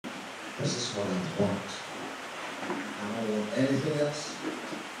This is what I want. I don't want anything else.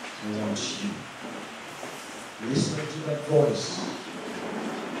 I want you. Listen to that voice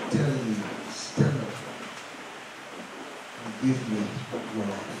telling you, stand up and give me your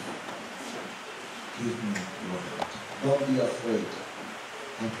life. Give me your heart. Don't be afraid.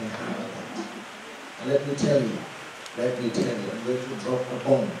 I can handle that. And let me tell you, I'm going to drop a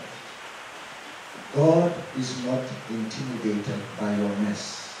bomb. God is not intimidated by your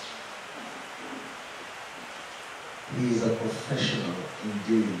mess. He is a professional in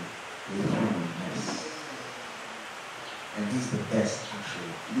dealing with human mess. And he's the best,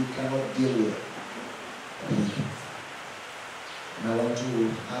 actually. You cannot deal with it, but he can. And I want to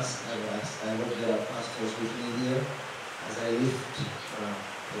ask, I hope there are pastors with me here, as I lift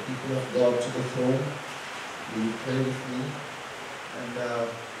the people of God to the throne. Will you pray with me? And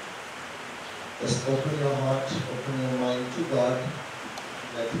just open your heart, open your mind to God,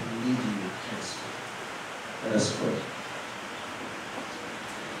 and let Him lead you henceforth. Let us pray.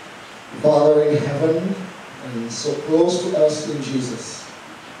 Father in heaven, and so close to us in Jesus,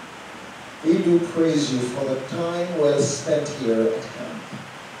 we do praise you for the time well spent here at camp.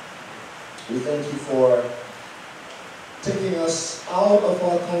 We thank you for taking us out of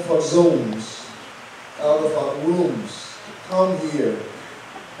our comfort zones, out of our rooms, to come here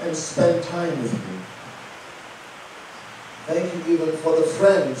and spend time with you. Thank you even for the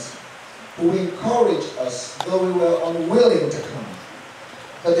friends who encouraged us, though we were unwilling to come.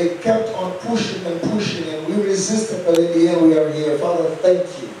 But they kept on pushing and pushing, and we resisted, but in the end we are here. Father, thank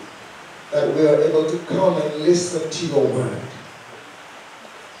you that we are able to come and listen to your word.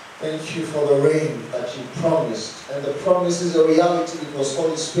 Thank you for the rain that you promised. And the promise is a reality because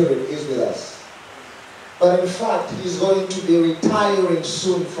Holy Spirit is with us. But in fact, He's going to be retiring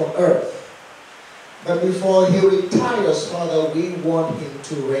soon from earth. But before He retires, Father, we want Him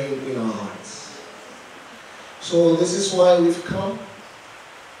to reign in our hearts. So this is why we've come.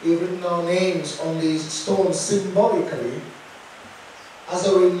 We've written our names on these stones symbolically as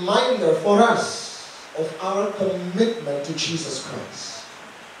a reminder for us of our commitment to Jesus Christ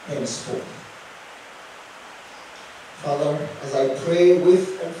henceforth. Father, as I pray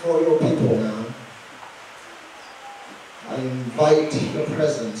with and for your people now, I invite your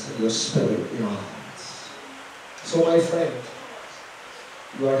presence and your spirit in our hearts. So my friend,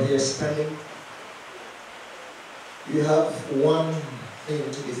 you are here standing. You have one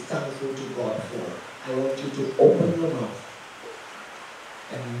thing to be thankful to God for. I want you to open your mouth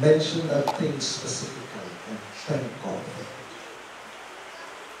and mention that thing specifically and thank God for it.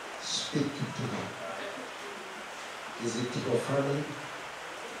 Speak to God. Is it your family,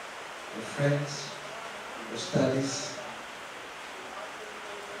 your friends, your studies,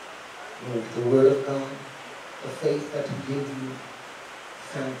 the Word of God, the faith that He gave you?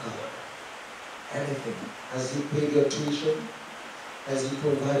 Thank God. Anything. Has He paid your tuition? Has He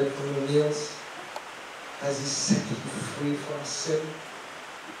provided for your meals? Has He set you free from sin?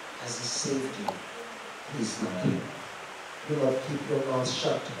 Has He saved you? Please thank Him. Do not keep your mouth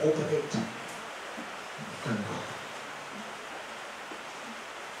shut. Open it. Thank God.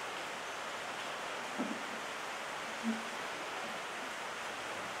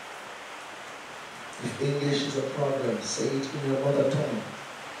 If English is a problem, say it in your mother tongue.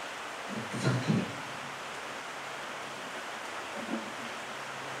 Thank you.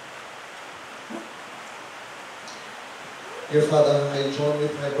 Dear Father, I join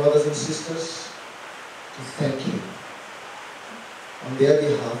with my brothers and sisters to thank you on their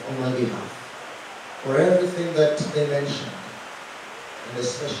behalf, on my behalf, for everything that they mentioned, and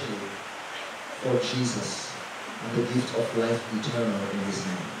especially for Jesus and the gift of life eternal in His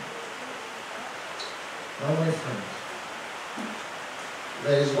name. Now, my friend,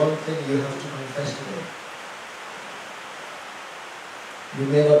 there is one thing you have to confess today. You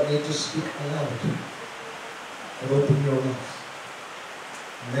may not need to speak aloud, but open your mouth.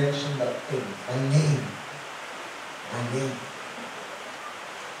 Mention that thing by name,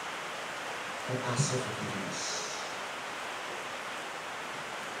 and ask for forgiveness.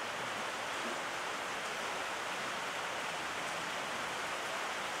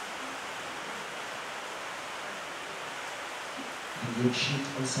 Did you cheat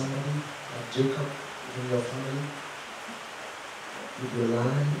on somebody, like Jacob, in your family? Did you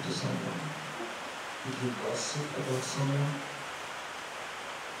lie to someone? Did you gossip about someone?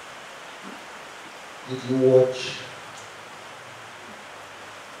 Did you watch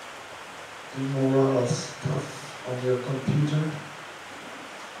immoral stuff on your computer?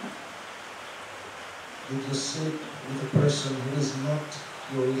 Did you sleep with a person who is not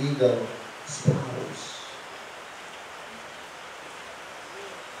your legal spouse?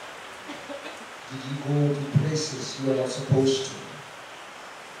 Did you go to places you are not supposed to?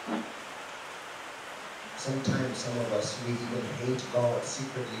 Sometimes some of us, we even hate God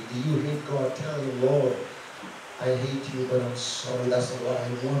secretly. Do you hate God? Tell him, Lord, I hate you, but I'm sorry. That's not what I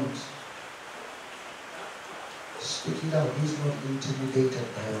want. Speak it out. He's not intimidated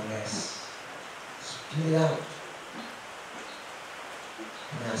by your mess. Speak it out.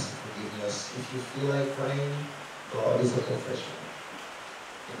 And ask for forgiveness. If you feel like crying, God is a professional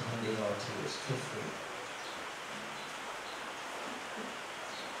in handing out tears. Feel free.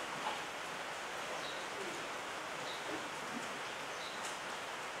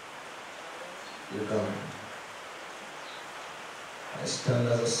 You're gone. I stand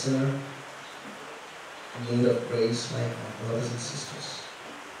as a sinner in need of grace like my brothers and sisters.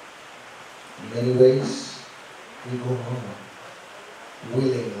 In many ways, we go wrong,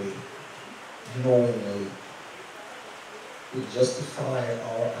 willingly, knowingly. We justify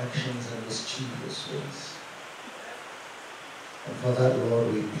our actions in mischievous ways. And for that, Lord,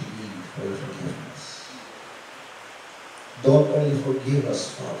 we plead for your forgiveness. Don't only forgive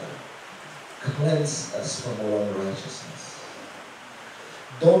us, Father, cleanse us from all unrighteousness.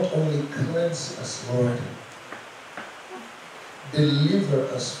 Don't only cleanse us, Lord, deliver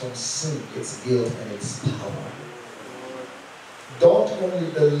us from sin, its guilt, and its power. Don't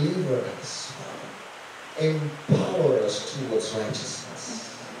only deliver us, Father, empower us towards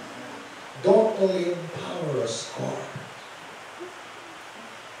righteousness. Don't only empower us, God,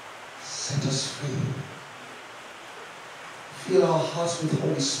 set us free. Fill our hearts with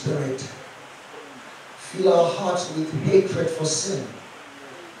Holy Spirit. Fill our hearts with hatred for sin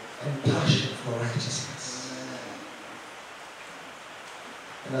and passion for righteousness.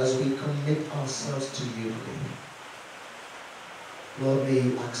 And as we commit ourselves to you today, Lord, may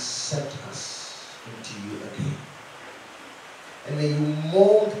you accept us into you again. And may you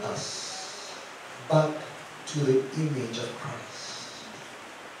mold us back to the image of Christ.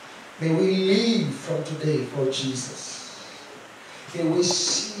 May we live from today for Jesus. May we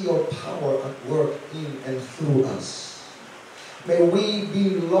see your power at work in and through us. May we be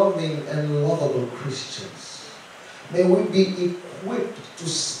loving and lovable Christians. May we be equipped to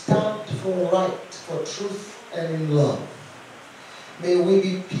stand for right, for truth, and in love. May we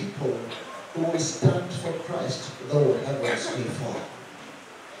be people who will stand for Christ though heavens may fall.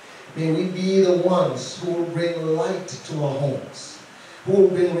 May we be the ones who will bring light to our homes, who will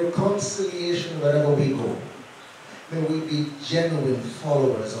bring reconciliation wherever we go. May we be genuine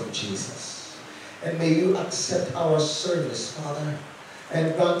followers of Jesus. And may you accept our service, Father,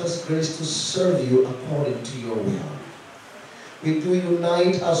 and grant us grace to serve you according to your will. We do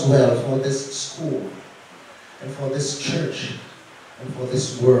unite as well for this school and for this church and for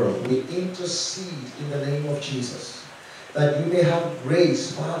this world. We intercede in the name of Jesus that you may have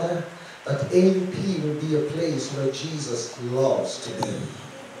grace, Father, that AUP will be a place where Jesus loves to be.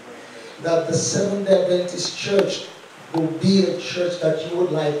 That the Seventh-day Adventist Church will be a church that you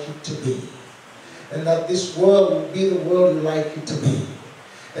would like it to be. And that this world will be the world you like it to be.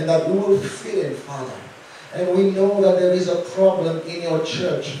 And that we will fit in, Father. And we know that there is a problem in your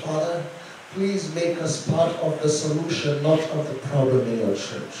church, Father. Please make us part of the solution, not of the problem in your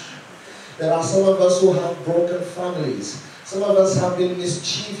church. There are some of us who have broken families. Some of us have been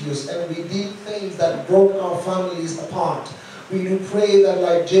mischievous and we did things that broke our families apart. We do pray that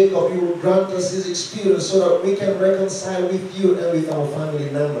like Jacob, you will grant us his experience so that we can reconcile with you and with our family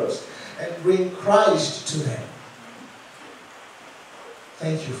members and bring Christ to them.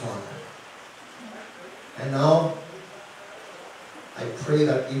 Thank you, Father. And now, I pray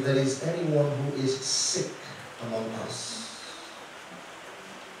that if there is anyone who is sick among us,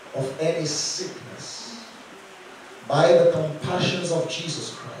 of any sickness, by the compassions of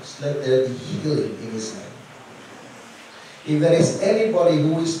Jesus Christ, let there be healing in his name. If there is anybody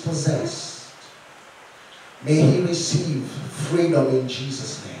who is possessed, may he receive freedom in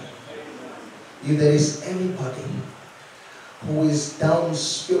Jesus' name. If there is anybody who is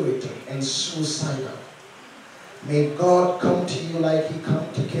down-spirited and suicidal, may God come to you like he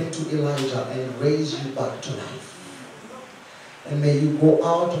came to Elijah and raise you back to life. And may you go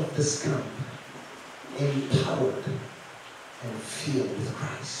out of this camp empowered and filled with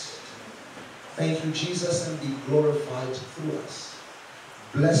Christ. Thank you, Jesus, and be glorified through us.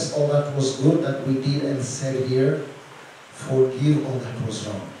 Bless all that was good that we did and said here. Forgive all that was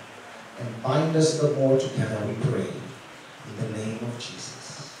wrong. And bind us the more together, we pray. In the name of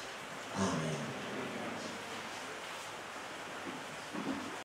Jesus. Amen.